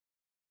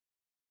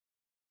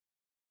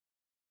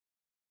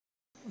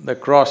The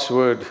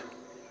Crossword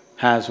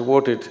has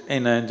voted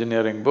in an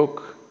engineering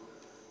book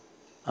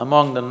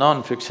among the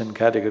non-fiction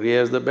category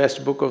as the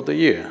best book of the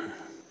year.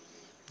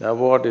 The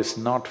award is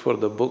not for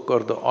the book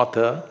or the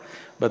author,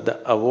 but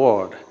the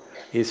award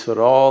is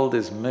for all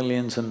these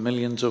millions and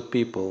millions of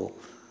people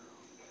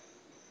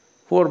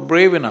who are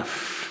brave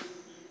enough,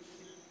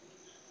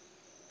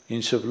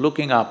 instead of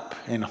looking up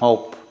in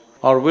hope,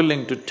 are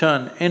willing to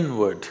turn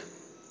inward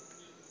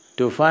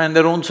to find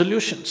their own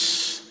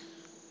solutions.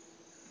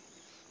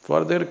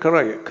 For their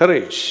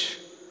courage,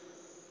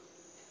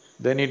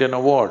 they need an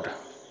award.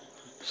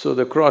 So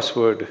the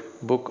Crossword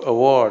Book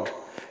Award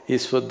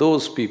is for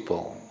those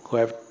people who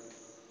have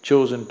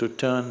chosen to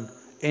turn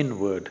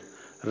inward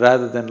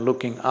rather than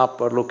looking up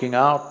or looking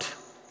out.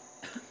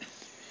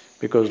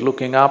 Because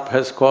looking up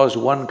has caused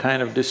one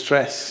kind of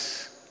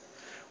distress,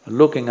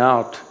 looking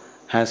out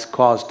has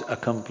caused a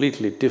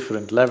completely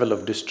different level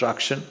of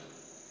destruction.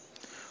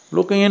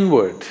 Looking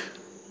inward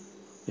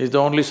is the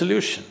only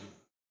solution.